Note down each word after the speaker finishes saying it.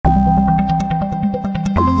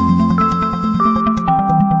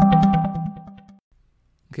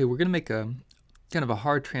Okay, we're going to make a kind of a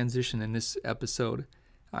hard transition in this episode.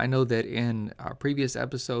 I know that in our previous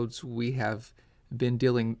episodes, we have been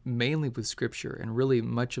dealing mainly with Scripture, and really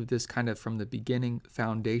much of this kind of from the beginning,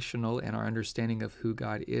 foundational in our understanding of who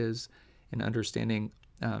God is, and understanding,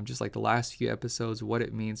 just like the last few episodes, what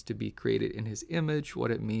it means to be created in His image, what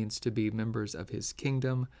it means to be members of His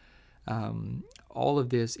kingdom. All of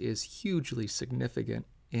this is hugely significant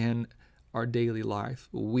in our daily life.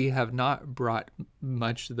 We have not brought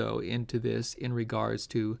much, though, into this in regards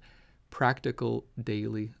to practical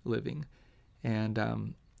daily living.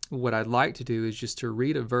 And what I'd like to do is just to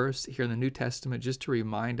read a verse here in the New Testament, just to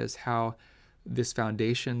remind us how this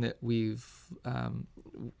foundation that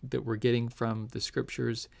we're getting from the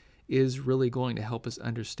Scriptures is really going to help us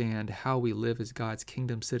understand how we live as God's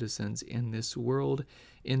kingdom citizens in this world,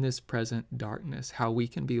 in this present darkness, how we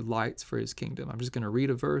can be lights for His kingdom. I'm just going to read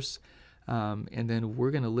a verse, and then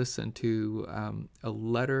we're going to listen to a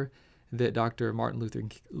letter that Dr. Martin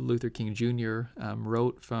Luther King Jr.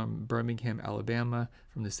 Wrote from Birmingham, Alabama,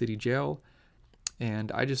 from the city jail.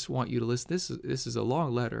 And I just want you to listen. This is a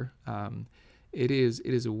long letter. It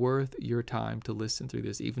is worth your time to listen through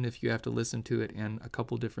this, even if you have to listen to it in a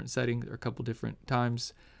couple different settings or a couple different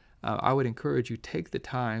times. I would encourage you, take the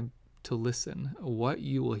time to listen. What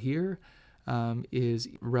you will hear is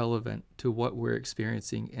relevant to what we're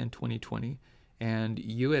experiencing in 2020. And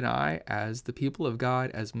you and I, as the people of God,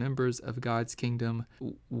 as members of God's kingdom,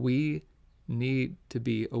 we need to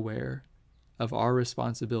be aware of our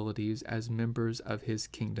responsibilities as members of His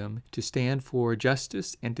kingdom to stand for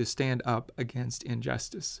justice and to stand up against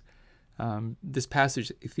injustice. This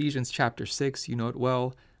passage, Ephesians chapter 6, you know it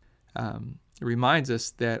well, reminds us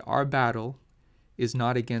that our battle is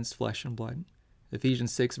not against flesh and blood.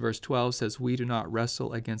 Ephesians 6 verse 12 says, "We do not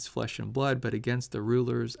wrestle against flesh and blood, but against the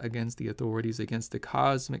rulers, against the authorities, against the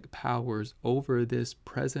cosmic powers over this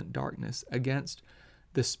present darkness, against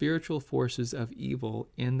the spiritual forces of evil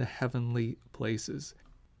in the heavenly places."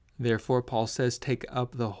 Therefore, Paul says, "Take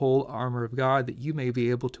up the whole armor of God, that you may be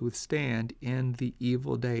able to withstand in the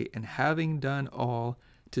evil day, and having done all,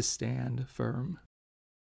 to stand firm."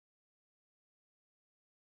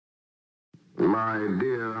 My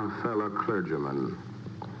dear fellow clergymen,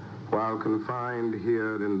 while confined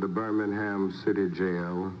here in the Birmingham City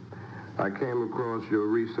Jail, I came across your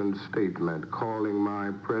recent statement calling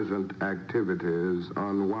my present activities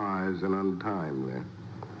unwise and untimely.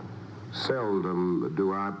 Seldom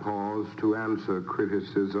do I pause to answer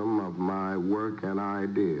criticism of my work and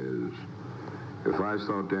ideas. If I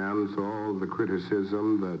sought to answer all the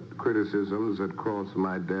criticisms that cross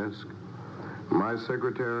my desk, my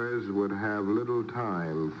secretaries would have little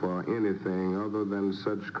time for anything other than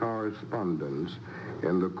such correspondence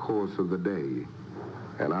in the course of the day,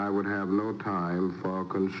 and I would have no time for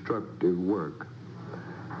constructive work.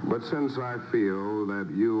 But since I feel that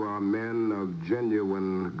you are men of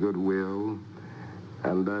genuine goodwill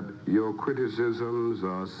and that your criticisms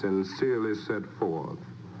are sincerely set forth,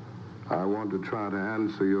 I want to try to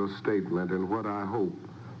answer your statement in what I hope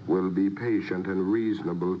will be patient and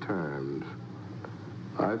reasonable terms.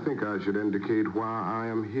 I think I should indicate why I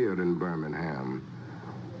am here in Birmingham,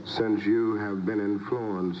 since you have been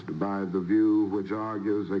influenced by the view which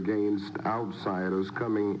argues against outsiders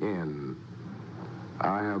coming in.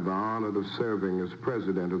 I have the honor of serving as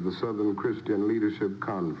president of the Southern Christian Leadership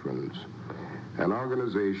Conference, an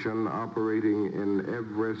organization operating in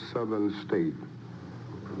every southern state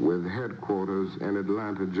with headquarters in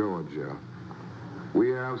Atlanta, Georgia.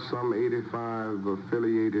 We have some 85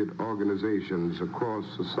 affiliated organizations across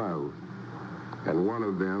the South, and one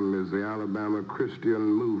of them is the Alabama Christian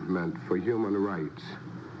Movement for Human Rights.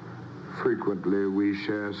 Frequently, we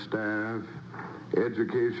share staff,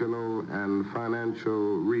 educational, and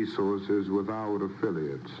financial resources with our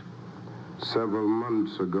affiliates. Several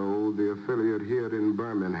months ago, the affiliate here in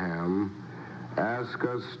Birmingham asked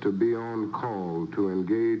us to be on call to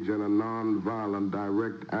engage in a nonviolent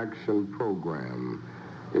direct action program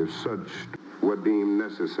if such were deemed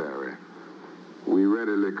necessary. We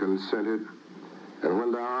readily consented, and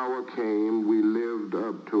when the hour came, we lived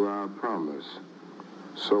up to our promise.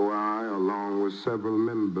 So I, along with several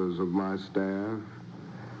members of my staff,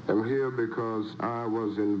 am here because I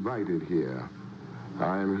was invited here.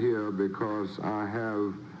 I am here because I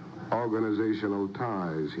have organizational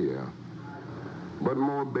ties here. But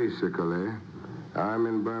more basically, I'm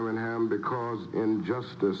in Birmingham because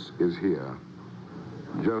injustice is here.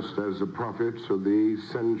 Just as the prophets of the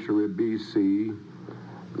 8th century BC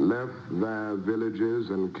left their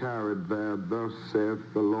villages and carried their "Thus saith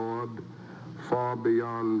the Lord" far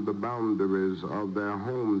beyond the boundaries of their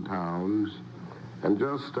hometowns, And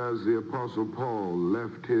just as the Apostle Paul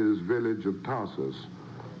left his village of Tarsus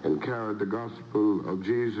and carried the gospel of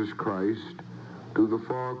Jesus Christ to the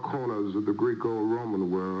far corners of the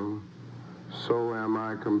Greco-Roman world, so am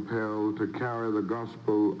I compelled to carry the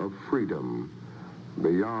gospel of freedom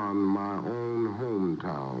beyond my own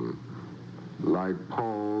hometown. Like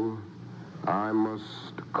Paul, I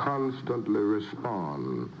must constantly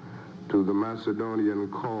respond to the Macedonian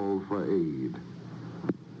call for aid.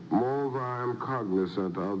 Moreover, I am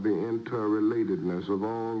cognizant of the interrelatedness of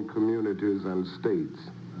all communities and states.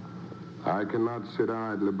 I cannot sit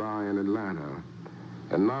idly by in Atlanta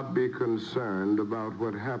and not be concerned about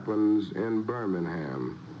what happens in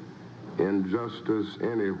Birmingham. Injustice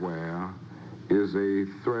anywhere is a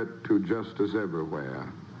threat to justice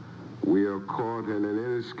everywhere. We are caught in an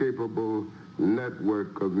inescapable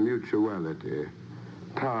network of mutuality,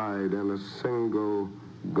 tied in a single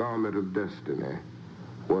garment of destiny.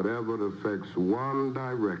 Whatever affects one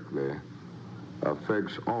directly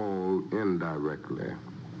affects all indirectly.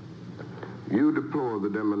 You deplore the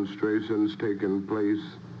demonstrations taking place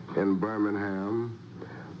in Birmingham,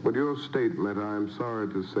 but your statement, I'm sorry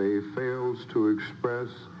to say, fails to express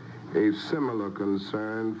a similar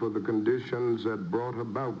concern for the conditions that brought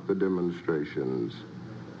about the demonstrations.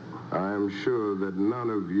 I am sure that none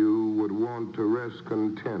of you would want to rest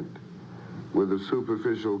content with a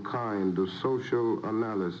superficial kind of social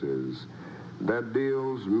analysis that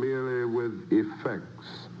deals merely with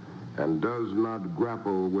effects and does not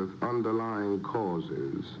grapple with underlying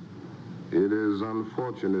causes. It is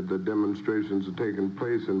unfortunate that demonstrations are taking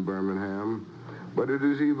place in Birmingham, but it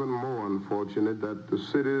is even more unfortunate that the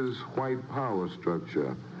city's white power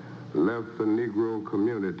structure left the Negro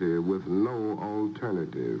community with no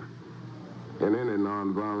alternative. In any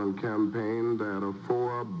nonviolent campaign, there are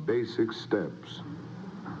 4 basic steps: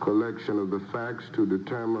 collection of the facts to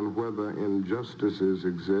determine whether injustices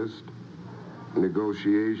exist,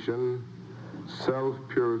 negotiation,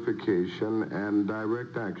 self-purification, and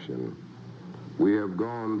direct action. We have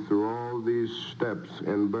gone through all these steps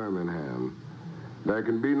in Birmingham. There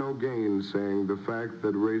can be no gainsaying the fact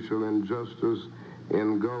that racial injustice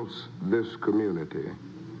engulfs this community.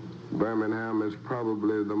 Birmingham is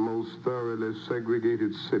probably the most thoroughly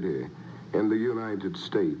segregated city in the United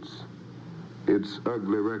States. Its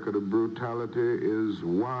ugly record of brutality is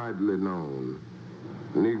widely known.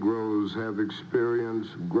 Negroes have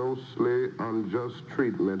experienced grossly unjust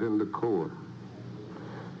treatment in the court.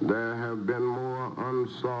 There have been more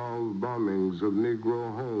unsolved bombings of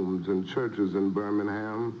Negro homes and churches in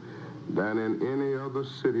Birmingham than in any other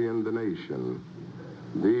city in the nation.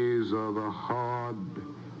 These are the hard,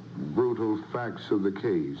 brutal facts of the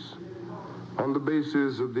case. On the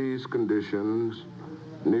basis of these conditions,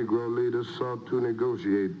 Negro leaders sought to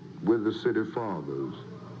negotiate with the city fathers,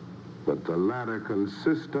 but the latter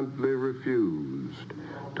consistently refused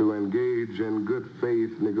to engage in good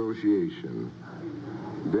faith negotiation.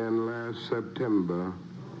 Then last September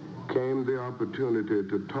came the opportunity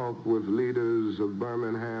to talk with leaders of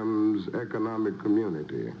Birmingham's economic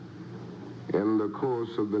community. In the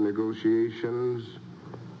course of the negotiations,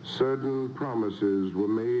 certain promises were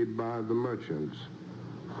made by the merchants.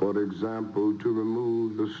 For example, to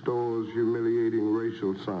remove the store's humiliating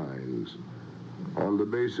racial signs. On the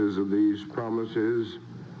basis of these promises,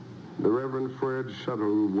 the Reverend Fred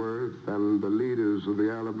Shuttleworth and the leaders of the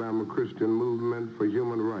Alabama Christian Movement for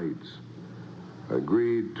Human Rights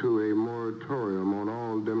agreed to a moratorium on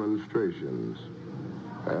all demonstrations.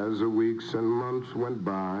 As the weeks and months went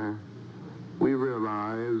by, we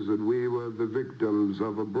realized that we were the victims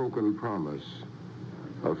of a broken promise.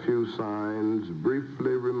 A few signs,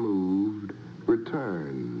 briefly removed,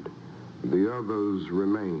 returned. The others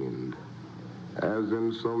remained. As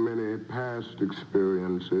in so many past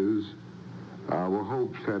experiences, our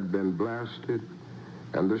hopes had been blasted,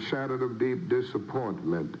 and the shadow of deep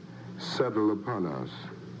disappointment settled upon us.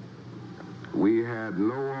 We had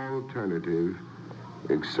no alternative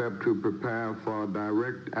except to prepare for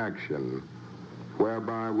direct action,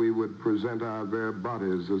 whereby we would present our very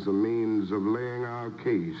bodies as a means of laying our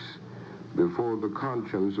case before the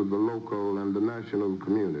conscience of the local and the national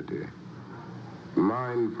community.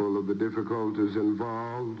 Mindful of the difficulties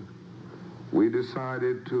involved, we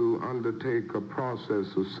decided to undertake a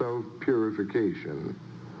process of self-purification.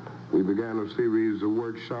 We began a series of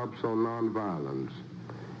workshops on nonviolence,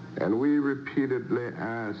 and we repeatedly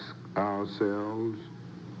asked ourselves,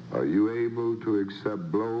 are you able to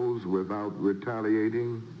accept blows without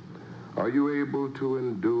retaliating? Are you able to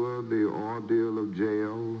endure the ordeal of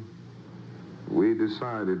jail? We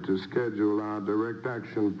decided to schedule our direct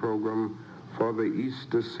action program for the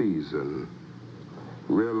Easter season.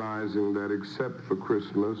 realizing that except for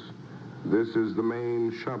Christmas, this is the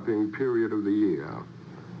main shopping period of the year.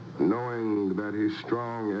 Knowing that his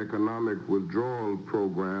strong economic withdrawal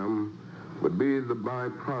program would be the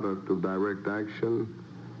byproduct of direct action,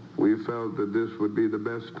 we felt that this would be the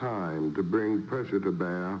best time to bring pressure to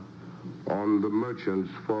bear on the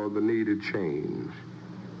merchants for the needed change.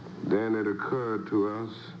 Then it occurred to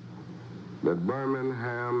us that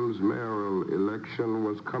Birmingham's mayoral election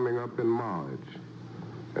was coming up in March,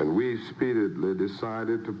 and we speedily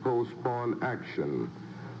decided to postpone action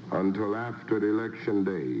until after the election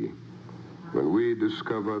day, when we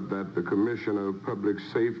discovered that the Commissioner of Public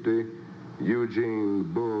Safety, Eugene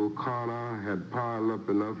Bull Connor, had piled up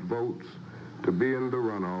enough votes to be in the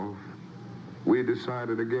runoff. We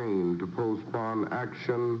decided again to postpone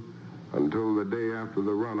action until the day after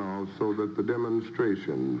the runoff so that the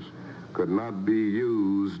demonstrations could not be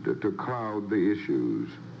used to cloud the issues.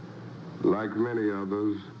 Like many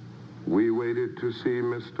others, we waited to see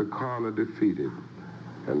Mr. Connor defeated,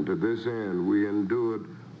 and to this end we endured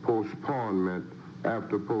postponement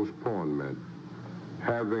after postponement.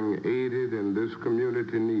 Having aided in this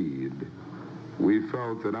community need, we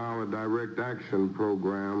felt that our direct action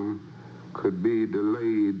program could be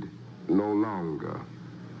delayed no longer.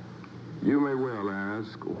 You may well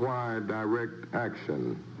ask, why direct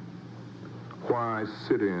action? Why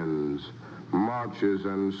sit-ins, marches,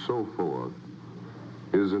 and so forth?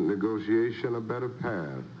 Isn't negotiation a better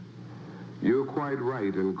path? You're quite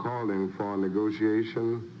right in calling for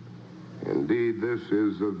negotiation. Indeed, this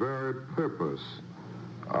is the very purpose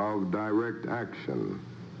of direct action.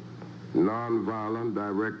 Nonviolent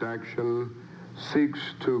direct action seeks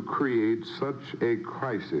to create such a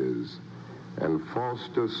crisis and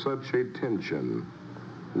foster such a tension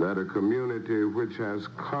that a community which has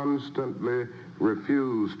constantly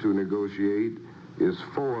refused to negotiate is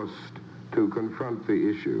forced to confront the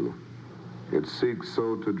issue. It seeks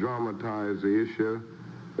so to dramatize the issue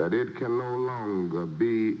that it can no longer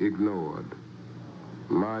be ignored.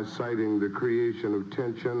 My citing the creation of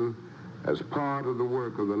tension as part of the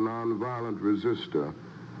work of the nonviolent resistor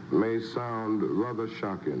may sound rather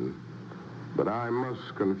shocking, but I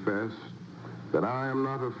must confess that I am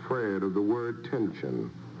not afraid of the word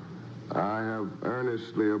tension. I have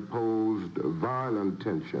earnestly opposed violent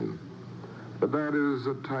tension, but that is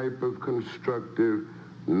a type of constructive,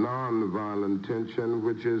 nonviolent tension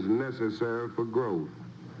which is necessary for growth.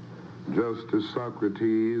 Just as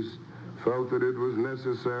Socrates felt that it was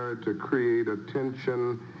necessary to create a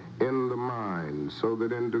tension in the mind so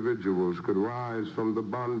that individuals could rise from the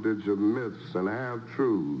bondage of myths and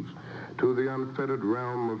half-truths to the unfettered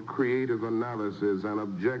realm of creative analysis and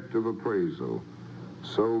objective appraisal,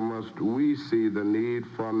 so must we see the need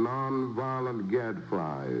for nonviolent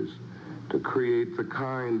gadflies to create the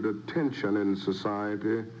kind of tension in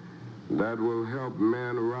society that will help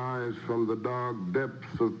men rise from the dark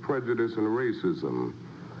depths of prejudice and racism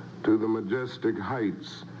to the majestic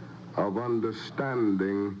heights of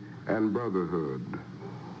understanding and brotherhood.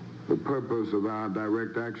 The purpose of our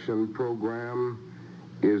direct action program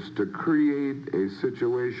is to create a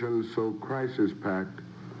situation so crisis-packed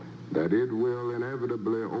that it will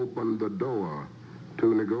inevitably open the door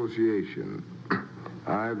to negotiation.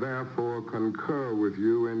 I therefore concur with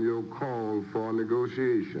you in your call for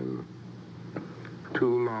negotiation.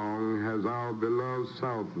 Too long has our beloved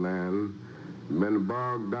Southland been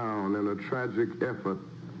bogged down in a tragic effort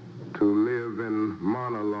to live in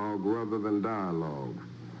monologue rather than dialogue.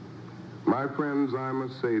 My friends, I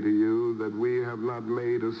must say to you that we have not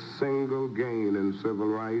made a single gain in civil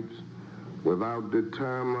rights without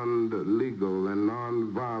determined legal and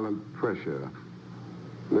nonviolent pressure.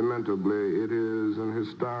 Lamentably, it is an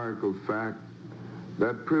historical fact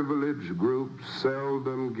that privileged groups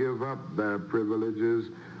seldom give up their privileges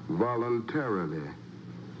voluntarily.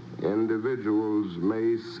 Individuals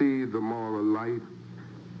may see the moral light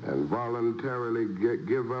and voluntarily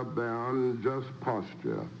give up their unjust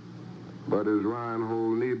posture. But as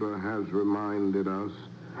Reinhold Niebuhr has reminded us,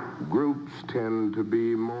 groups tend to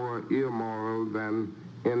be more immoral than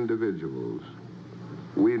individuals.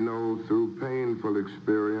 We know through painful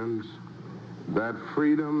experience that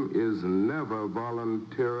freedom is never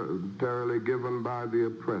voluntarily given by the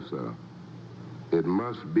oppressor. It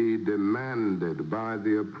must be demanded by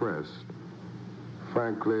the oppressed.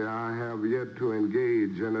 Frankly, I have yet to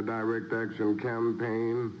engage in a direct action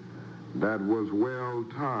campaign that was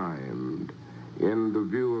well-timed in the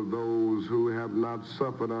view of those who have not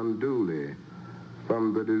suffered unduly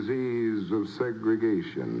from the disease of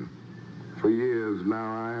segregation. For years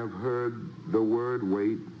now, I have heard the word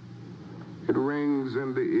wait, It rings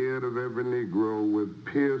in the ear of every Negro with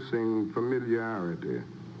piercing familiarity.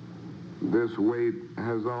 This weight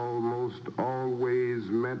has almost always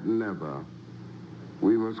meant never.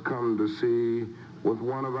 We must come to see with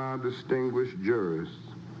one of our distinguished jurists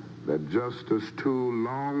that justice too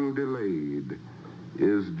long delayed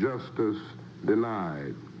is justice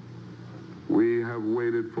denied. We have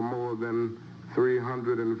waited for more than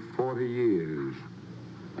 340 years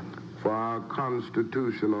for our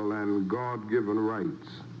constitutional and God-given rights.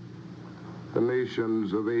 The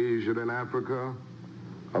nations of Asia and Africa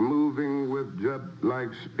are moving with jet-like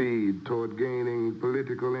speed toward gaining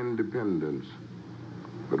political independence,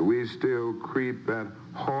 but we still creep at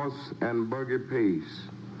horse and buggy pace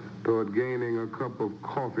toward gaining a cup of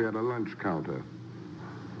coffee at a lunch counter.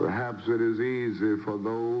 Perhaps it is easy for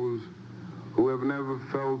those who have never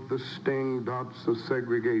felt the sting dots of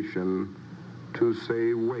segregation to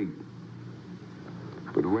say wait.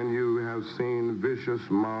 But when you have seen vicious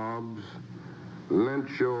mobs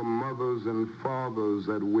lynch your mothers and fathers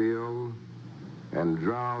at will and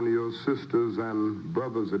drown your sisters and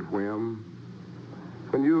brothers at whim,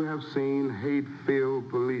 when you have seen hate-filled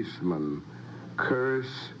policemen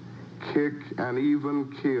curse, kick, and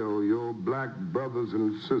even kill your black brothers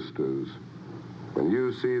and sisters, when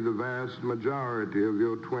you see the vast majority of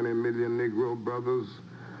your 20 million Negro brothers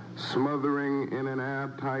smothering in an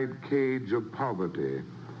airtight cage of poverty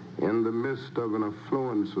in the midst of an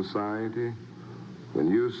affluent society,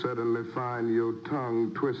 when you suddenly find your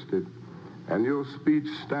tongue twisted and your speech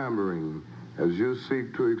stammering as you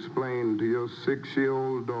seek to explain to your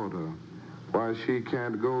 6-year-old daughter why she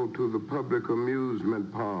can't go to the public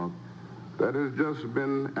amusement park that has just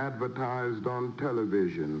been advertised on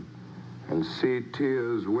television, and see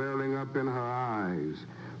tears welling up in her eyes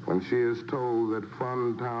when she is told that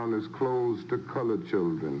Funtown is closed to colored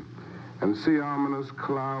children, and see ominous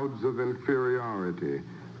clouds of inferiority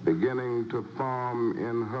beginning to form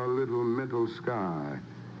in her little mental sky,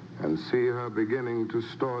 and see her beginning to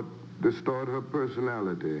distort her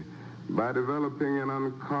personality by developing an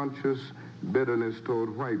unconscious bitterness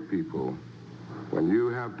toward white people. When you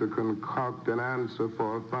have to concoct an answer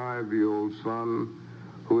for a 5-year-old son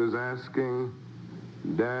who is asking,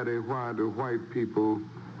 "Daddy, why do white people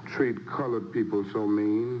treat colored people so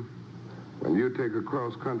mean?" When you take a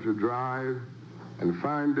cross-country drive and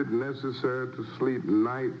find it necessary to sleep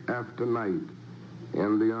night after night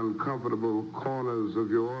in the uncomfortable corners of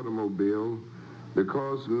your automobile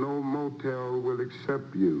because no motel will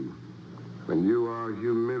accept you, when you are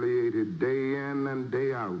humiliated day in and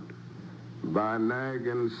day out by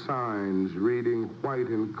nagging signs reading white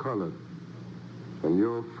and colored, when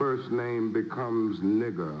your first name becomes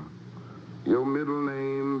nigger, your middle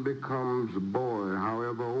name becomes boy,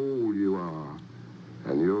 however old you are,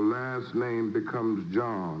 and your last name becomes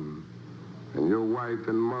John, and your wife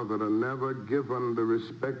and mother are never given the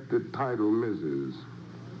respected title Mrs.,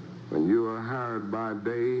 when you are harried by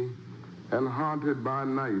day and haunted by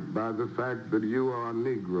night by the fact that you are a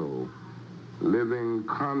Negro, living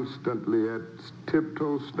constantly at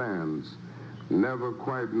tiptoe stands, never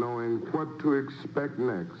quite knowing what to expect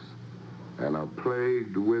next, and are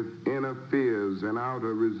plagued with inner fears and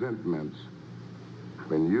outer resentments,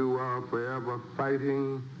 when you are forever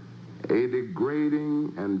fighting a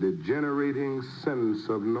degrading and degenerating sense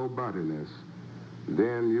of nobodiness,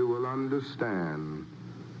 then you will understand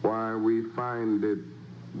why we find it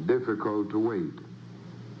difficult to wait.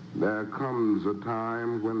 There comes a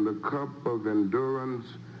time when the cup of endurance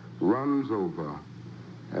runs over,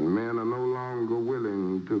 and men are no longer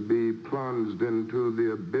willing to be plunged into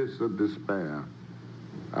the abyss of despair.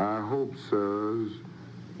 I hope, sirs,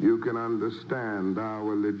 you can understand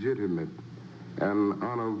our legitimate and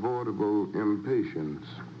unavoidable impatience.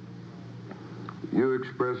 You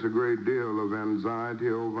express a great deal of anxiety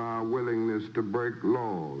over our willingness to break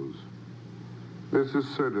laws. This is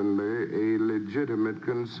certainly a legitimate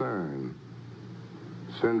concern.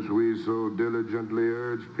 Since we so diligently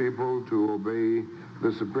urge people to obey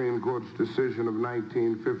the Supreme Court's decision of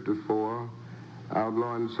 1954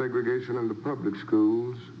 outlawing segregation in the public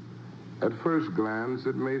schools, at first glance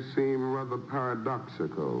it may seem rather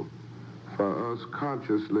paradoxical for us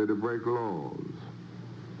consciously to break laws.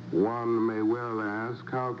 One may well ask,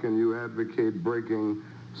 how can you advocate breaking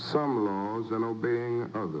some laws and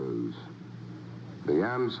obeying others? The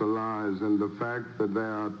answer lies in the fact that there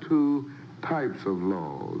are two types of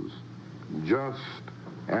laws, just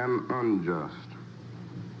and unjust.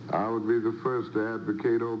 I would be the first to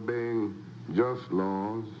advocate obeying just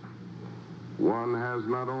laws. One has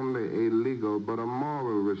not only a legal but a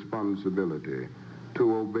moral responsibility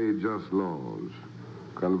to obey just laws.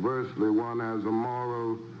 Conversely, one has a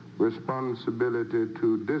moral responsibility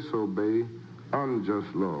to disobey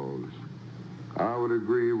unjust laws. I would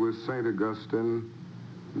agree with St. Augustine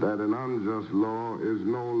that an unjust law is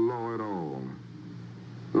no law at all.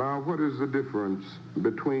 Now, what is the difference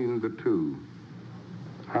between the two?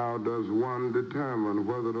 How does one determine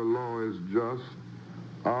whether the law is just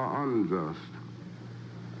or unjust?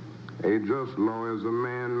 A just law is a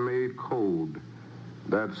man-made code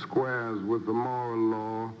that squares with the moral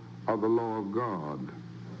law of the law of God.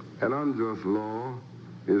 An unjust law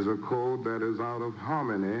is a code that is out of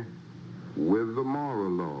harmony with the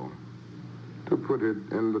moral law. To put it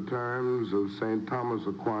in the terms of St. Thomas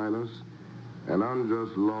Aquinas, an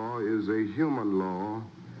unjust law is a human law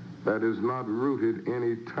that is not rooted in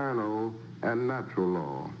eternal and natural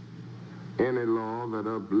law. Any law that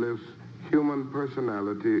uplifts human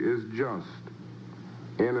personality is just.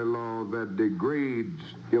 Any law that degrades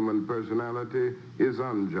human personality is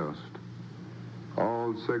unjust.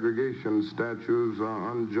 All segregation statutes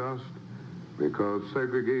are unjust because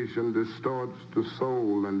segregation distorts the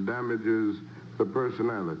soul and damages the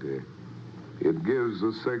personality. It gives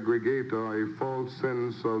the segregator a false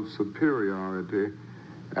sense of superiority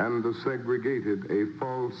and the segregated a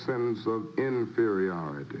false sense of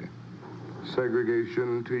inferiority.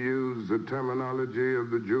 Segregation, to use the terminology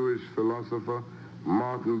of the Jewish philosopher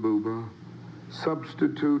Martin Buber,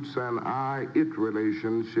 substitutes an I-it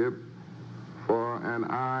relationship for an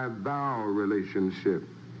I-thou relationship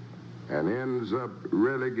and ends up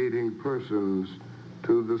relegating persons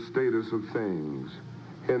to the status of things.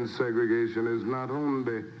 Hence, segregation is not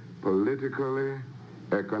only politically,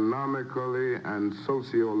 economically, and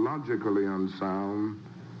sociologically unsound,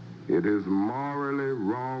 it is morally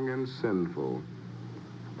wrong and sinful.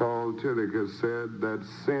 Paul Tillich has said that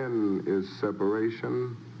sin is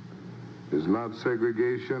separation, is not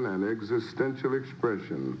segregation, an existential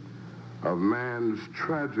expression of man's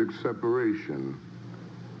tragic separation,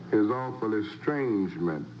 his awful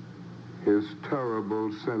estrangement, his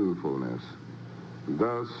terrible sinfulness.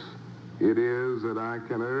 Thus, it is that I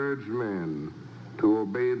can urge men to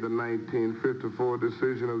obey the 1954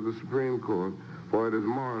 decision of the Supreme Court, for it is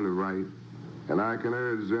morally right, and I can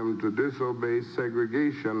urge them to disobey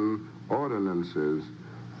segregation ordinances,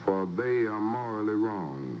 for they are morally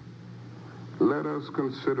wrong. Let us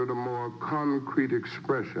consider the more concrete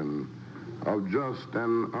expression of just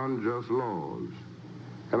and unjust laws.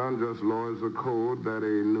 An unjust law is a code that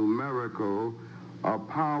a numerical or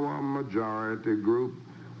power majority group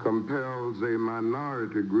compels a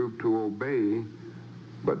minority group to obey,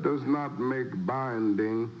 but does not make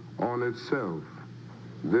binding on itself.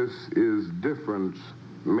 This is difference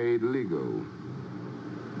made legal.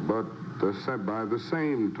 But by the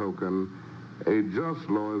same token, a just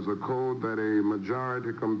law is a code that a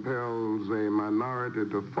majority compels a minority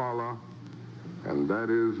to follow, and that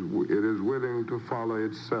is, it is willing to follow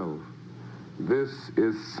itself. This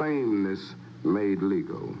is sameness made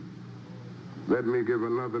legal. Let me give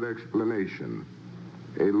another explanation.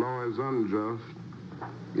 A law is unjust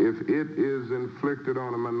if it is inflicted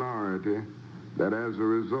on a minority that as a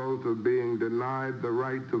result of being denied the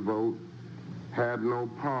right to vote had no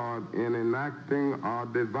part in enacting or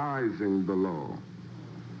devising the law.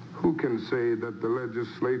 Who can say that the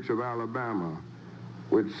legislature of Alabama,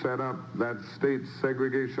 which set up that state's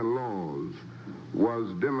segregation laws,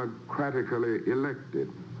 was democratically elected?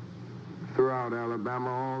 Throughout Alabama,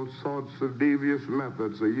 all sorts of devious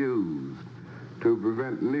methods are used to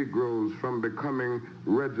prevent Negroes from becoming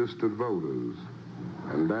registered voters.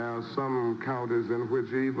 And there are some counties in which,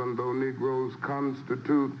 even though Negroes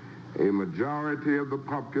constitute a majority of the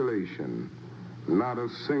population, not a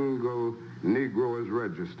single Negro is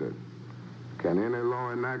registered. Can any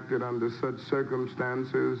law enacted under such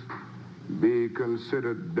circumstances be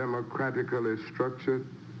considered democratically structured?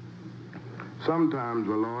 Sometimes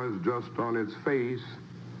a law is just on its face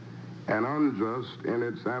and unjust in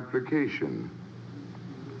its application.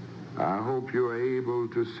 I hope you are able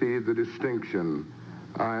to see the distinction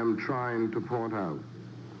I am trying to point out.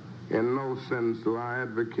 In no sense do I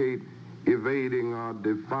advocate evading or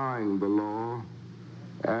defying the law,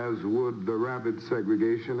 as would the rabid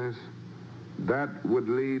segregationist. That would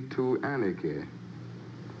lead to anarchy.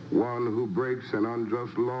 One who breaks an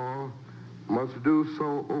unjust law must do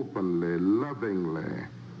so openly, lovingly,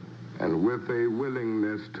 and with a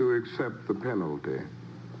willingness to accept the penalty.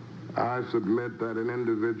 I submit that an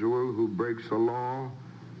individual who breaks a law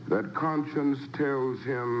that conscience tells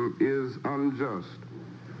him is unjust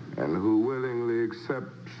and who willingly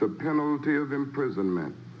accepts the penalty of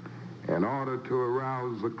imprisonment in order to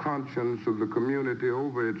arouse the conscience of the community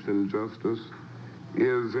over its injustice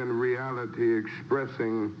is in reality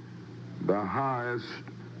expressing the highest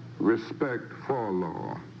respect for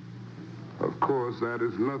law. Of course, that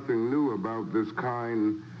is nothing new about this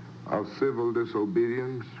kind of civil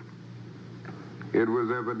disobedience. It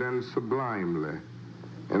was evident sublimely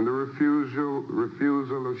in the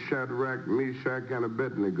refusal of Shadrach, Meshach, and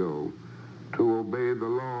Abednego to obey the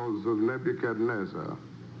laws of Nebuchadnezzar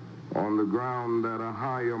on the ground that a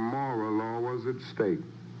higher moral law was at stake.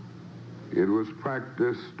 It was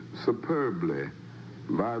practiced superbly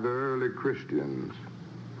by the early Christians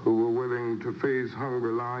who were willing to face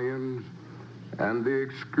hungry lions and the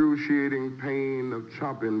excruciating pain of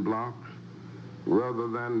chopping blocks rather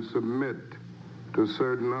than submit to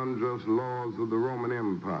certain unjust laws of the Roman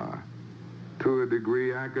Empire. To a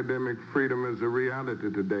degree, academic freedom is a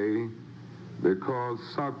reality today because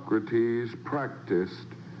Socrates practiced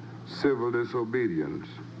civil disobedience.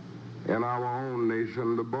 In our own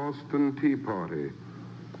nation, the Boston Tea Party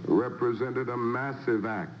represented a massive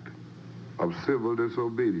act of civil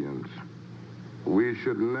disobedience. We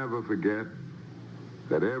should never forget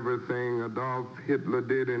that everything Adolf Hitler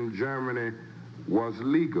did in Germany was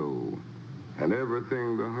legal, and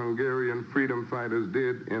everything the Hungarian freedom fighters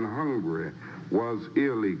did in Hungary was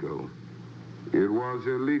illegal. It was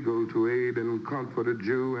illegal to aid and comfort a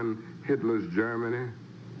Jew in Hitler's Germany.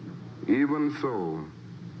 Even so,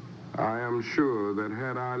 I am sure that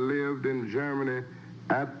had I lived in Germany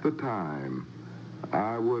at the time,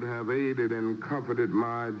 I would have aided and comforted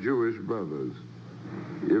my Jewish brothers.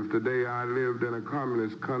 If today I lived in a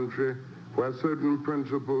communist country where certain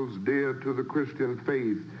principles dear to the Christian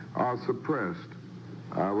faith are suppressed,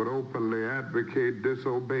 I would openly advocate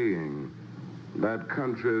disobeying that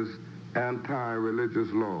country's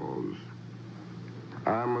anti-religious laws.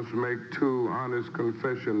 I must make two honest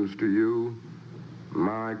confessions to you,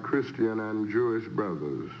 my Christian and Jewish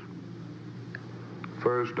brothers.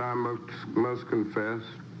 First, I must confess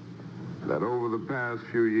that over the past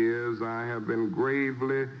few years I have been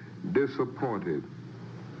gravely disappointed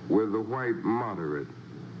with the white moderate.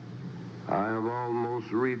 I have almost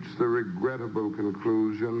reached the regrettable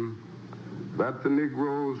conclusion that the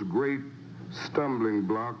Negro's great stumbling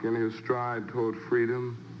block in his stride toward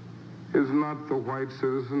freedom is not the white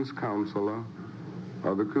citizens' counselor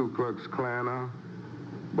or the Ku Klux Klaner,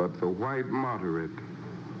 but the white moderate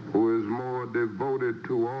who is more devoted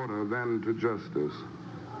to order than to justice,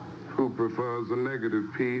 who prefers a negative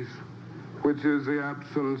peace, which is the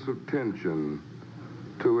absence of tension,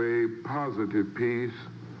 to a positive peace,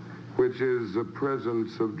 which is the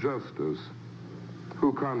presence of justice,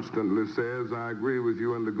 who constantly says, I agree with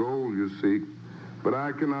you in the goal you seek, but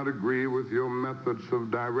I cannot agree with your methods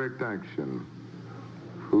of direct action,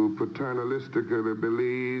 who paternalistically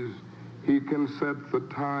believes he can set the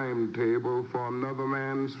timetable for another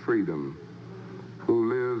man's freedom,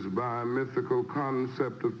 who lives by a mythical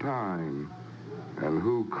concept of time, and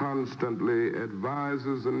who constantly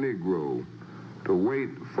advises the Negro to wait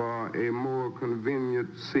for a more convenient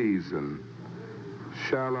season.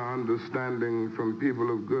 Shallow understanding from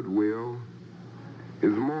people of goodwill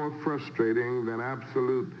is more frustrating than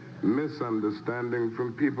absolute misunderstanding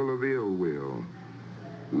from people of ill will.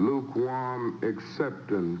 Lukewarm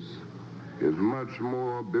acceptance is much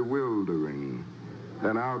more bewildering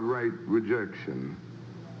than outright rejection.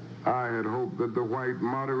 I had hoped that the white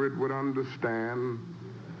moderate would understand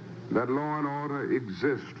that law and order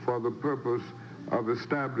exist for the purpose of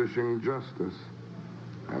establishing justice,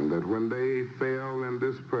 and that when they fail in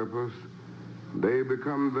this purpose, they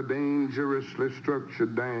become the dangerously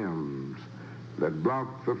structured dams that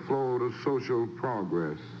block the flow to social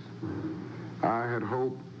progress. I had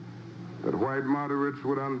hoped that white moderates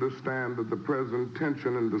would understand that the present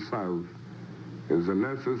tension in the South is a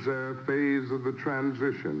necessary phase of the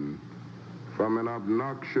transition from an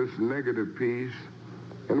obnoxious negative peace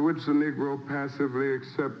in which the Negro passively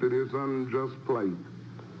accepted his unjust plight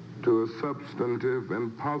to a substantive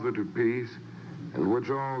and positive peace in which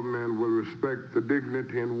all men will respect the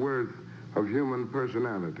dignity and worth of human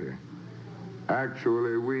personality.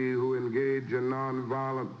 Actually, we who engage in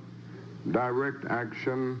nonviolent direct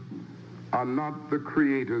action are not the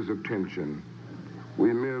creators of tension.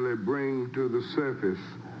 We merely bring to the surface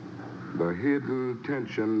the hidden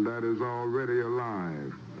tension that is already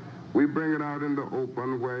alive. We bring it out in the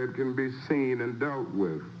open where it can be seen and dealt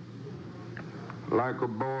with, like a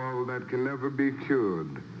boil that can never be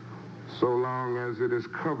cured so long as it is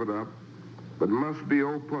covered up, but must be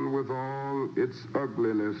open with all its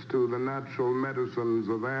ugliness to the natural medicines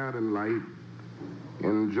of air and light.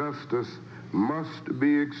 Injustice must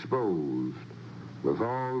be exposed with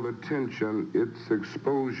all the tension its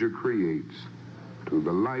exposure creates to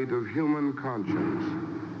the light of human conscience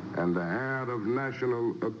and the air of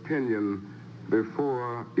national opinion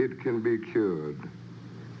before it can be cured.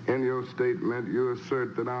 In your statement, you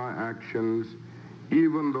assert that our actions,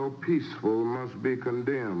 even though peaceful, must be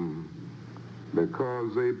condemned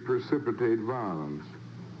because they precipitate violence.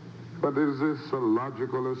 But is this a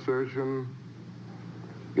logical assertion?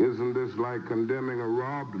 Isn't this like condemning a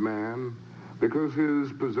robbed man because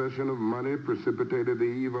his possession of money precipitated the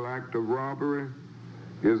evil act of robbery?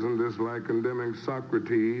 Isn't this like condemning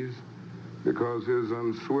Socrates because his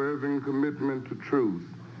unswerving commitment to truth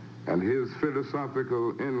and his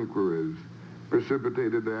philosophical inquiries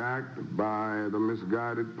precipitated the act by the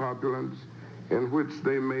misguided populace in which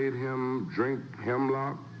they made him drink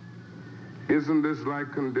hemlock? Isn't this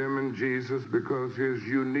like condemning Jesus because his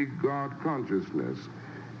unique God consciousness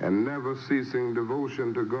and never-ceasing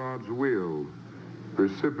devotion to God's will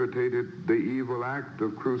precipitated the evil act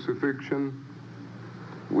of crucifixion?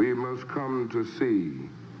 We must come to see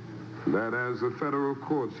that, as the federal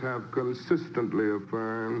courts have consistently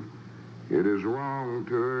affirmed, it is wrong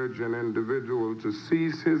to urge an individual to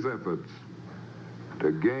cease his efforts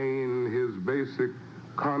to gain his basic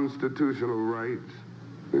constitutional rights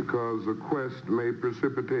because the quest may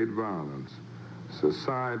precipitate violence.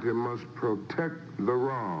 Society must protect the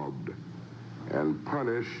robbed and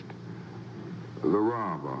punish the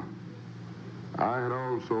robber. I had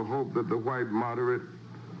also hoped that the white moderate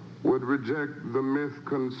would reject the myth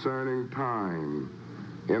concerning time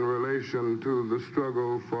in relation to the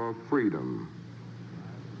struggle for freedom.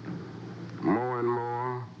 More and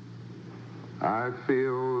more, I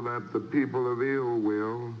feel that the people of ill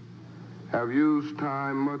will have used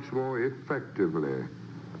time much more effectively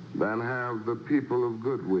than have the people of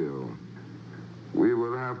goodwill. We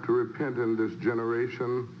will have to repent in this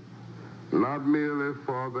generation, not merely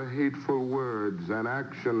for the hateful words and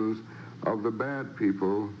actions of the bad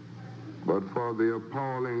people, but for the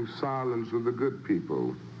appalling silence of the good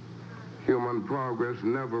people. Human progress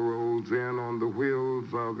never rolls in on the wheels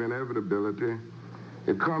of inevitability.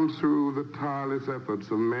 It comes through the tireless efforts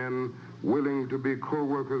of men willing to be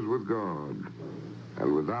co-workers with God.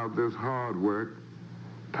 And without this hard work,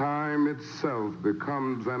 time itself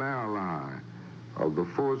becomes an ally of the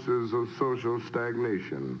forces of social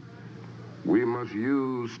stagnation. We must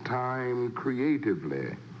use time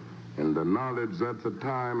creatively in the knowledge that the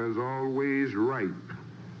time is always ripe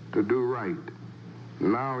to do right.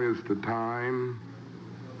 Now is the time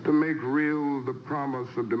to make real the promise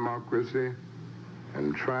of democracy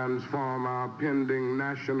and transform our pending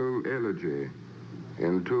national elegy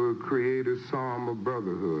into a creative psalm of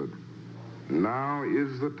brotherhood. Now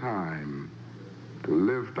is the time to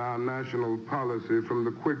lift our national policy from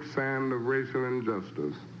the quicksand of racial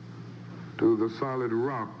injustice to the solid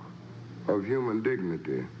rock of human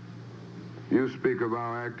dignity. You speak of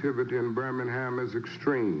our activity in Birmingham as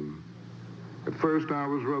extreme. At first, I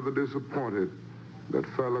was rather disappointed that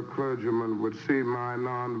fellow clergymen would see my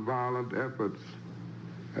nonviolent efforts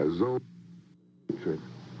as though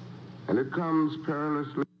and it comes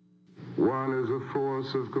perilously. One is a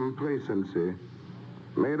force of complacency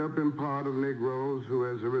made up in part of Negroes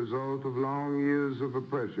who, as a result of long years of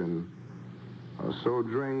oppression, are so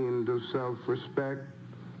drained of self-respect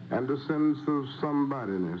and a sense of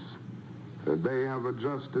somebodyness that they have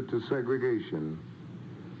adjusted to segregation,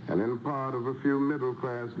 and in part of a few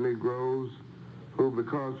middle-class Negroes who,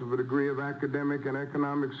 because of a degree of academic and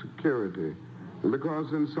economic security, and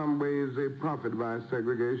because in some ways they profit by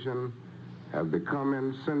segregation, have become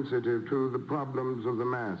insensitive to the problems of the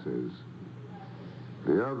masses.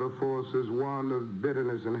 The other force is one of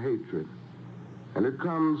bitterness and hatred, and it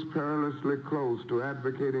comes perilously close to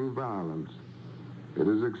advocating violence. It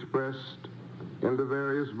is expressed in the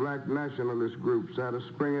various black nationalist groups that are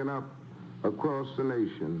springing up across the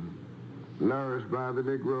nation, nourished by the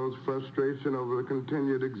Negroes' frustration over the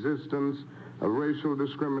continued existence of racial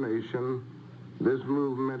discrimination. This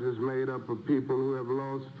movement is made up of people who have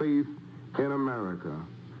lost faith in America,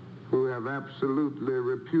 who have absolutely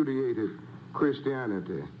repudiated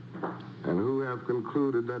Christianity, and who have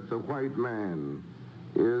concluded that the white man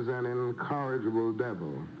is an incorrigible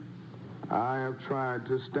devil. I have tried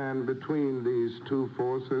to stand between these two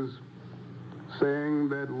forces, saying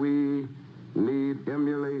that we need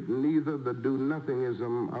emulate neither the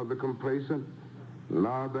do-nothingism of the complacent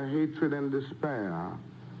nor the hatred and despair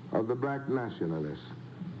of the black nationalists.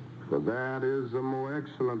 For that is a more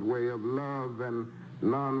excellent way of love and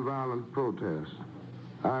nonviolent protest.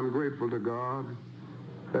 I am grateful to God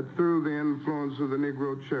that through the influence of the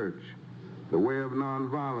Negro Church, the way of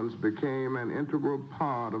nonviolence became an integral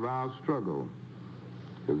part of our struggle.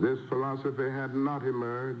 If this philosophy had not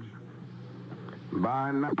emerged,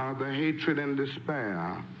 by now the hatred and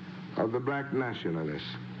despair of the black nationalists,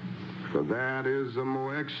 For that is a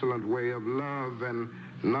more excellent way of love and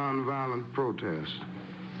nonviolent protest.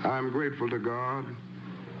 I'm grateful to God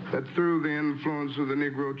that through the influence of the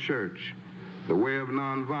Negro Church, the way of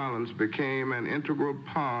nonviolence became an integral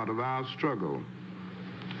part of our struggle.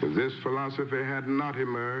 If this philosophy had not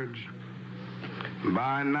emerged,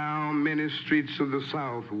 by now many streets of the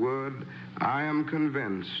South would, I am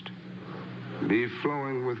convinced, be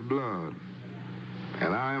flowing with blood.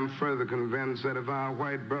 And I am further convinced that if our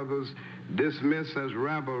white brothers dismiss as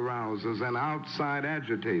rabble-rousers and outside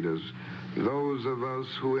agitators those of us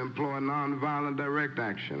who employ nonviolent direct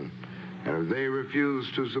action, and if they refuse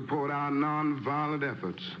to support our nonviolent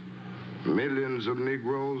efforts, millions of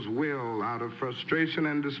Negroes will, out of frustration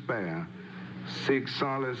and despair, seek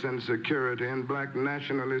solace and security in black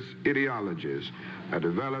nationalist ideologies, a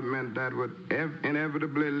development that would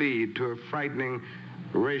inevitably lead to a frightening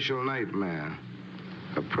racial nightmare.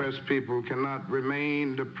 Oppressed people cannot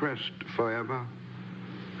remain depressed forever.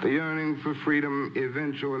 The yearning for freedom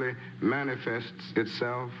eventually manifests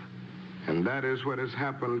itself, and that is what has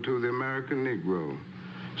happened to the American Negro.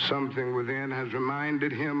 Something within has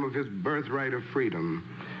reminded him of his birthright of freedom,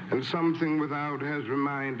 and something without has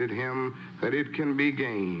reminded him that it can be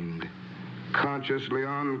gained. Consciously,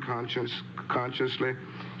 unconsciously,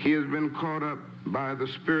 he has been caught up by the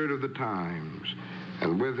spirit of the times,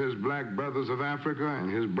 and with his black brothers of Africa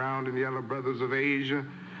and his brown and yellow brothers of Asia,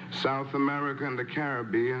 South America, and the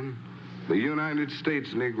Caribbean, the United States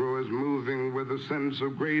Negro is moving with a sense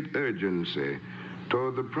of great urgency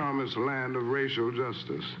toward the promised land of racial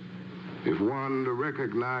justice. If one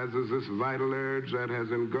recognizes this vital urge that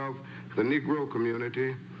has engulfed the Negro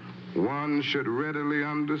community, one should readily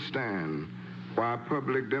understand why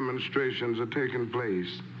public demonstrations are taking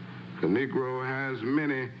place. The Negro has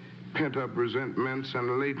many pent-up resentments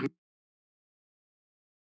and latent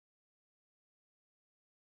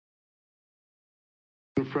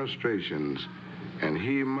frustrations, and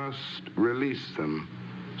he must release them.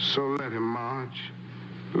 So let him march.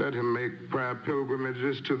 Let him make prayer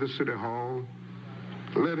pilgrimages to the City Hall.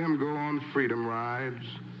 Let him go on freedom rides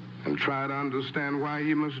and try to understand why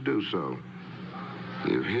he must do so.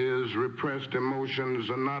 If his repressed emotions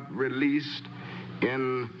are not released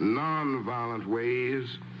in nonviolent ways,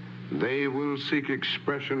 they will seek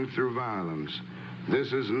expression through violence.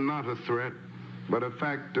 This is not a threat, but a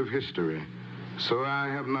fact of history. So I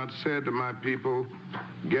have not said to my people,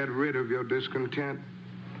 get rid of your discontent.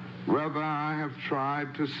 Rather, I have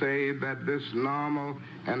tried to say that this normal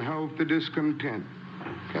and healthy discontent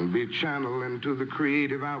can be channeled into the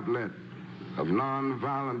creative outlet of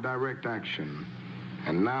nonviolent direct action.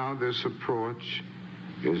 And now this approach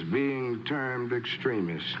is being termed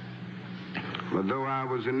extremist. But though I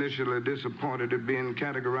was initially disappointed at being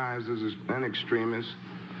categorized as an extremist,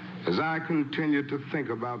 as I continued to think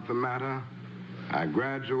about the matter, I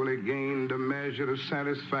gradually gained a measure of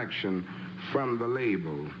satisfaction from the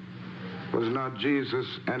label. Was not Jesus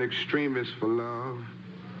an extremist for love?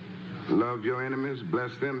 Love your enemies,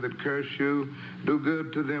 bless them that curse you, do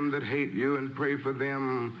good to them that hate you, and pray for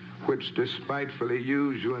them which despitefully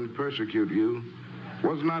use you and persecute you.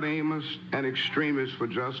 Was not Amos an extremist for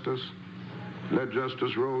justice? Let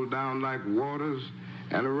justice roll down like waters,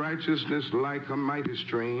 and righteousness like a mighty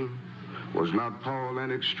stream. Was not Paul an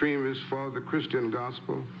extremist for the Christian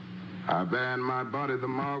gospel? I bear in my body the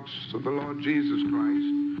marks of the Lord Jesus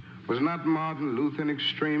Christ. Was not Martin Luther an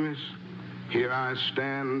extremist? Here I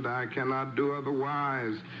stand, I cannot do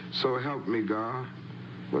otherwise, so help me God.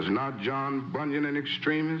 Was not John Bunyan an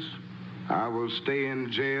extremist? I will stay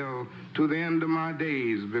in jail to the end of my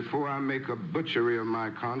days before I make a butchery of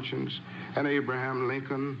my conscience. And Abraham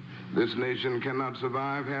Lincoln, this nation cannot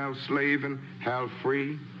survive half slave and half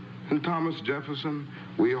free. And Thomas Jefferson,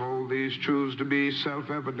 we hold these truths to be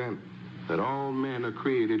self-evident, that all men are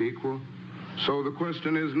created equal. So the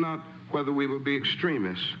question is not whether we will be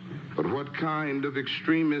extremists, but what kind of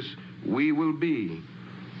extremists we will be.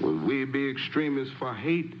 Will we be extremists for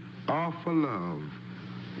hate or for love?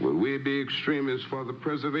 Will we be extremists for the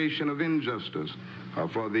preservation of injustice or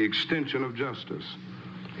for the extension of justice?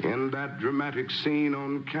 In that dramatic scene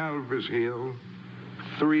on Calvary's Hill,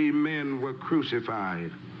 3 men were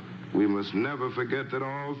crucified. We must never forget that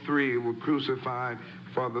all 3 were crucified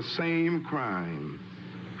for the same crime,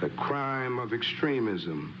 the crime of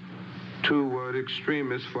extremism. 2 were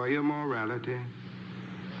extremists for immorality,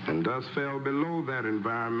 and thus fell below that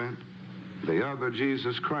environment. The other,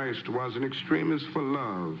 Jesus Christ, was an extremist for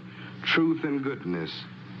love, truth, and goodness,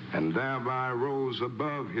 and thereby rose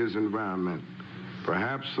above his environment.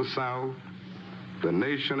 Perhaps the South, the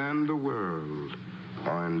nation, and the world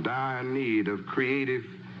are in dire need of creative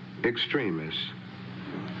extremists.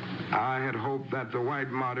 I had hoped that the white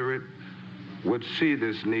moderate would see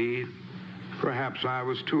this need. Perhaps I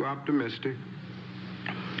was too optimistic.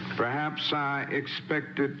 Perhaps I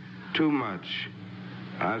expected too much.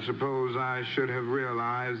 I suppose I should have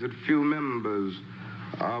realized that few members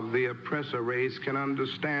of the oppressor race can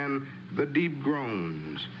understand the deep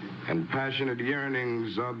groans and passionate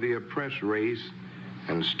yearnings of the oppressed race,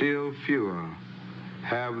 and still fewer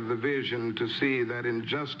have the vision to see that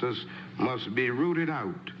injustice must be rooted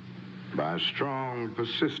out by strong,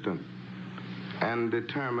 persistent, and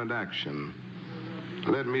determined action.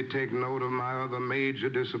 Let me take note of my other major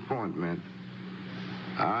disappointment.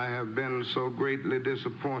 I have been so greatly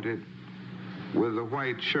disappointed with the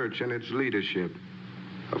white church and its leadership.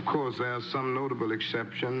 Of course, there are some notable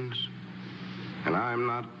exceptions, and I am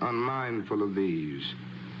not unmindful of these.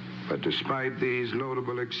 But despite these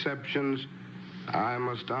notable exceptions, I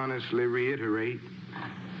must honestly reiterate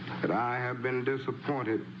that I have been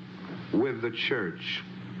disappointed with the church.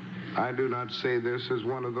 I do not say this as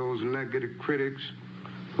one of those negative critics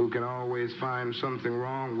who can always find something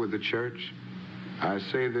wrong with the church. I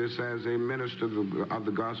say this as a minister of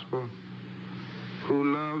the gospel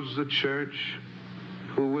who loves the church,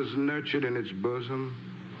 who was nurtured in its bosom,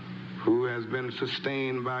 who has been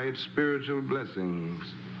sustained by its spiritual blessings,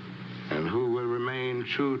 and who will remain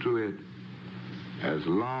true to it as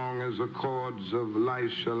long as the cords of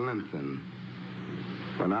life shall lengthen.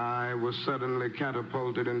 When I was suddenly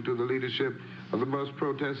catapulted into the leadership of the bus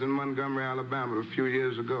protest in Montgomery, Alabama a few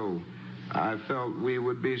years ago, I felt we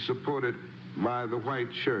would be supported by the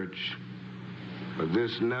white church. But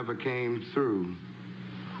this never came through.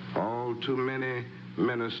 All too many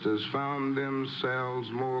ministers found themselves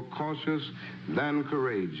more cautious than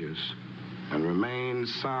courageous and remained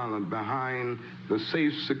silent behind the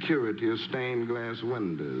safe security of stained glass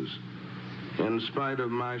windows. In spite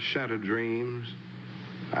of my shattered dreams,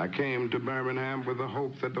 I came to Birmingham with the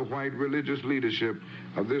hope that the white religious leadership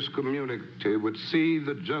of this community would see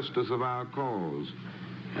the justice of our cause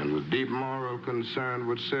and with deep moral concern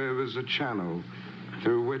would serve as a channel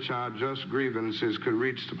through which our just grievances could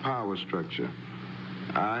reach the power structure.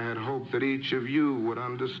 I had hoped that each of you would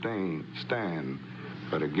understand,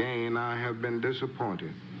 but again, I have been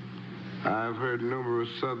disappointed. I've heard numerous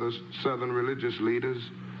Southern religious leaders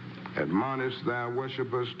admonish their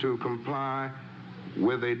worshipers to comply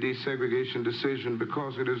with a desegregation decision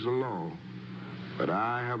because it is the law. But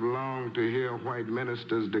I have longed to hear white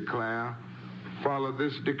ministers declare, follow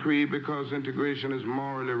this decree because integration is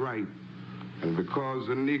morally right and because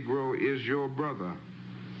the Negro is your brother.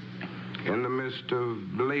 In the midst of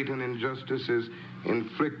blatant injustices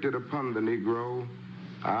inflicted upon the Negro,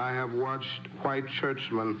 I have watched white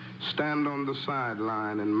churchmen stand on the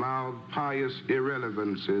sideline and mouth pious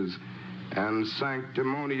irrelevances and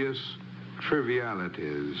sanctimonious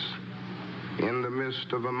trivialities. In the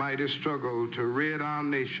midst of a mighty struggle to rid our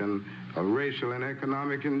nation of racial and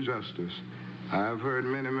economic injustice, I have heard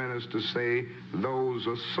many ministers say those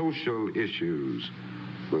are social issues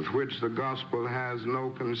with which the gospel has no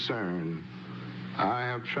concern. I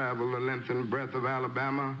have traveled the length and breadth of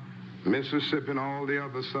Alabama, Mississippi, and all the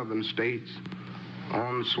other southern states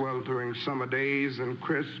on sweltering summer days and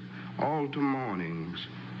crisp autumn mornings.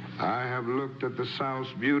 I have looked at the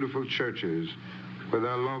South's beautiful churches with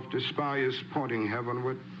their lofty spires pointing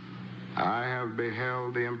heavenward. I have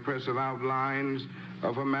beheld the impressive outlines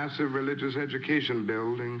of a massive religious education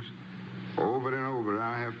buildings. Over and over,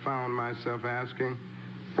 I have found myself asking,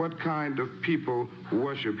 what kind of people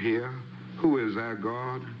worship here? Who is their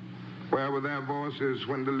God? Where were their voices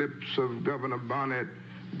when the lips of Governor Barnett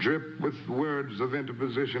dripped with words of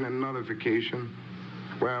interposition and nullification?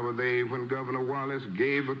 Where were they when Governor Wallace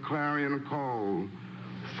gave a clarion call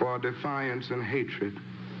for defiance and hatred?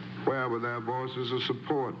 Where were their voices of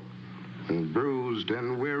support when bruised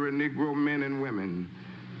and weary Negro men and women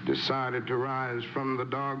decided to rise from the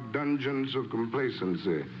dark dungeons of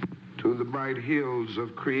complacency to the bright hills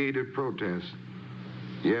of creative protest?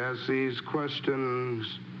 Yes, these questions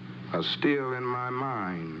are still in my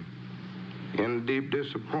mind. In deep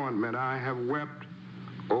disappointment, I have wept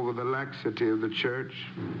over the laxity of the church,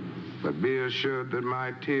 but be assured that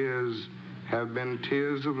my tears have been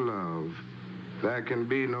tears of love. There can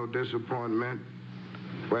be no disappointment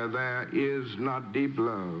where there is not deep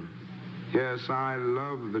love. Yes, I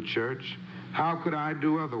love the church. How could I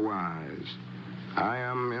do otherwise? I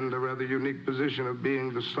am in the rather unique position of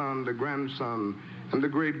being the son, the grandson, and the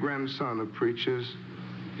great-grandson of preachers.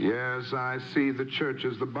 Yes, I see the church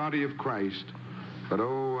as the body of Christ, but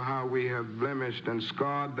oh, how we have blemished and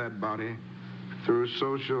scarred that body through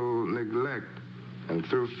social neglect and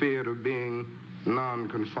through fear of being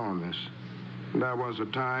nonconformists. There was a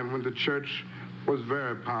time when the church was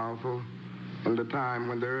very powerful, and the time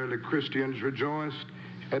when the early Christians rejoiced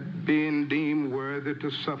at being deemed worthy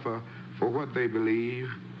to suffer for what they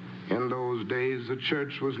believed. In those days, the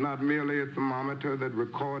church was not merely a thermometer that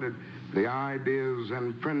recorded the ideas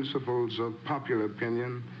and principles of popular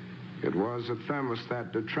opinion. It was a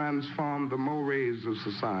thermostat that transformed the mores of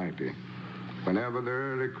society. Whenever the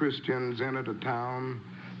early Christians entered a town,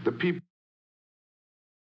 the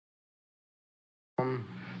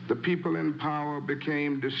people in power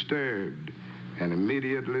became disturbed and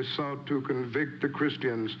immediately sought to convict the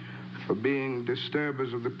Christians for being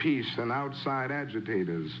disturbers of the peace and outside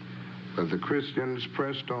agitators. But the Christians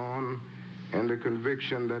pressed on in the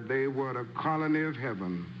conviction that they were a colony of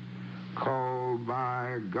heaven, called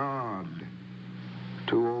by God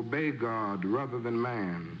to obey God rather than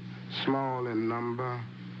man. Small in number,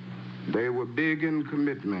 they were big in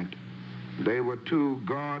commitment. They were too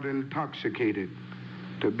God intoxicated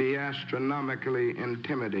to be astronomically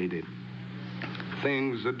intimidated.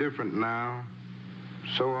 Things are different now.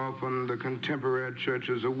 So often the contemporary church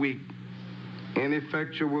is a weak,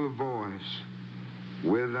 ineffectual voice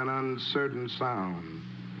with an uncertain sound.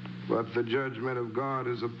 But the judgment of God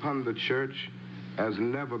is upon the church as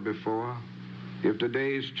never before. If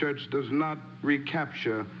today's church does not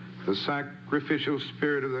recapture the sacrificial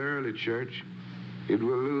spirit of the early church, it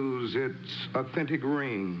will lose its authentic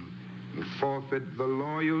ring and forfeit the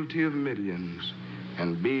loyalty of millions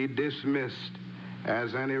and be dismissed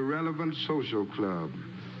as an irrelevant social club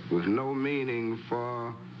with no meaning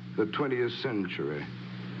for the 20th century.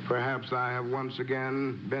 Perhaps I have once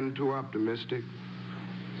again been too optimistic.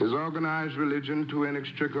 Is organized religion too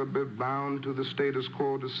inextricably bound to the status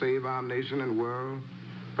quo to save our nation and world?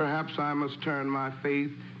 Perhaps I must turn my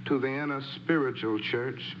faith to the inner spiritual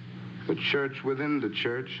church, the church within the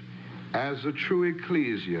church, as the true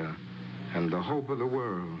ecclesia and the hope of the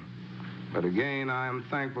world. But again, I am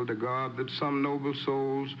thankful to God that some noble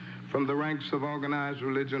souls from the ranks of organized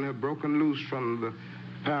religion have broken loose from the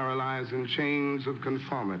paralyzing chains of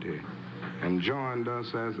conformity and joined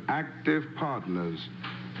us as active partners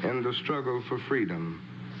in the struggle for freedom.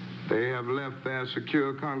 They have left their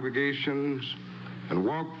secure congregations and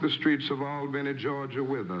walked the streets of Albany, Georgia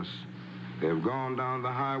with us. They have gone down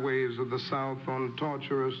the highways of the South on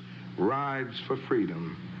torturous rides for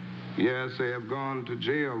freedom. Yes, they have gone to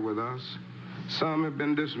jail with us. Some have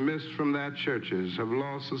been dismissed from their churches, have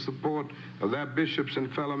lost the support of their bishops and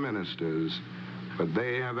fellow ministers, but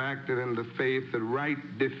they have acted in the faith that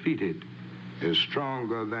right defeated is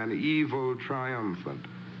stronger than evil triumphant.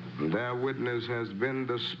 And their witness has been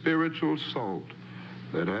the spiritual salt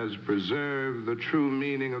that has preserved the true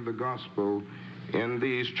meaning of the gospel in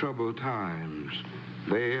these troubled times.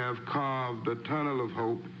 They have carved a tunnel of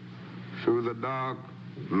hope through the dark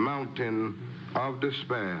mountain of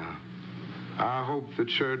despair. I hope the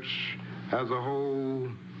church as a whole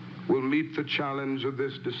will meet the challenge of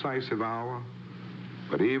this decisive hour.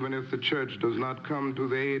 But even if the church does not come to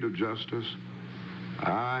the aid of justice,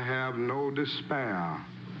 I have no despair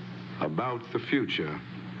about the future.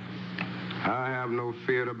 I have no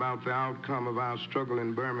fear about the outcome of our struggle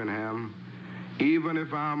in Birmingham, even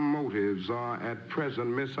if our motives are at present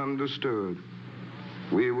misunderstood.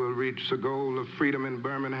 We will reach the goal of freedom in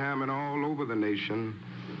Birmingham and all over the nation,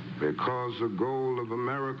 because the goal of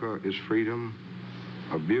America is freedom.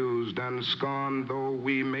 Abused and scorned though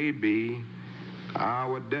we may be,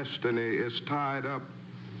 our destiny is tied up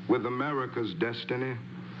with America's destiny.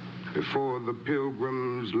 Before the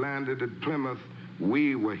Pilgrims landed at Plymouth,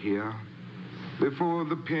 we were here. Before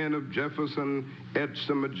the pen of Jefferson etched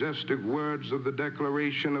the majestic words of the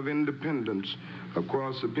Declaration of Independence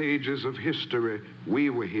across the pages of history, we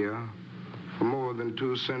were here. For more than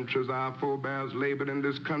 2 centuries, our forebears labored in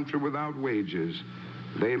this country without wages.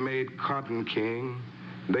 They made cotton king.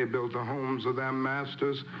 They built the homes of their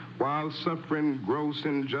masters while suffering gross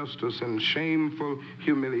injustice and shameful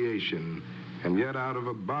humiliation. And yet out of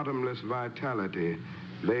a bottomless vitality,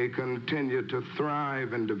 they continued to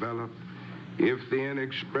thrive and develop. If the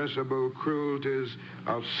inexpressible cruelties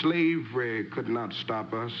of slavery could not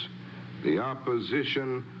stop us, the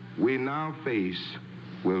opposition we now face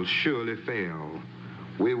will surely fail.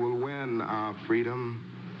 We will win our freedom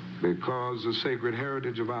because the sacred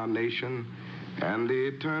heritage of our nation and the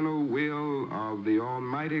eternal will of the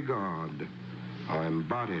Almighty God are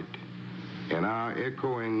embodied in our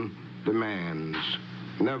echoing demands.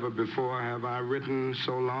 Never before have I written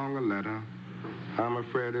so long a letter. I'm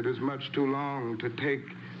afraid it is much too long to take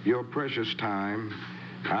your precious time.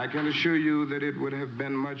 I can assure you that it would have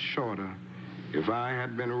been much shorter if I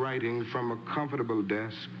had been writing from a comfortable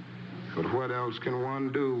desk But what else can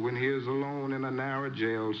one do when he is alone in a narrow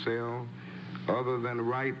jail cell other than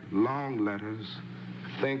write long letters,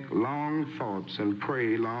 think long thoughts, and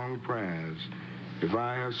pray long prayers? If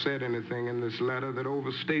I have said anything in this letter that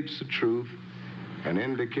overstates the truth and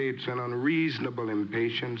indicates an unreasonable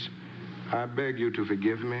impatience, I beg you to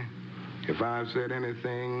forgive me. If I have said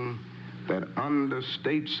anything that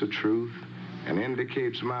understates the truth and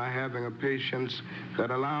indicates my having a patience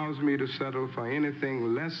that allows me to settle for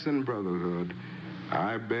anything less than brotherhood,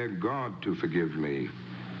 I beg God to forgive me.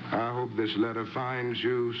 I hope this letter finds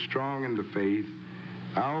you strong in the faith.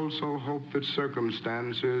 I also hope that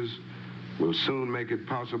circumstances will soon make it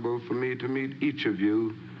possible for me to meet each of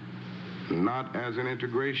you, not as an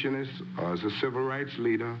integrationist or as a civil rights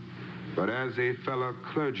leader, but as a fellow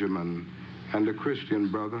clergyman and a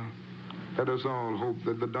Christian brother. Let us all hope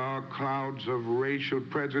that the dark clouds of racial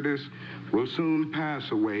prejudice will soon pass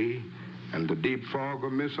away and the deep fog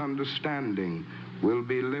of misunderstanding will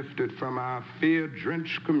be lifted from our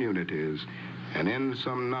fear-drenched communities, and in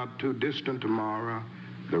some not too distant tomorrow,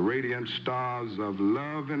 the radiant stars of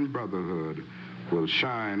love and brotherhood will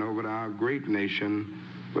shine over our great nation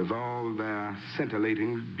with all their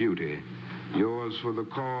scintillating beauty. Yours for the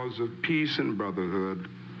cause of peace and brotherhood,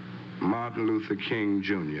 Martin Luther King,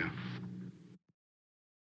 Jr.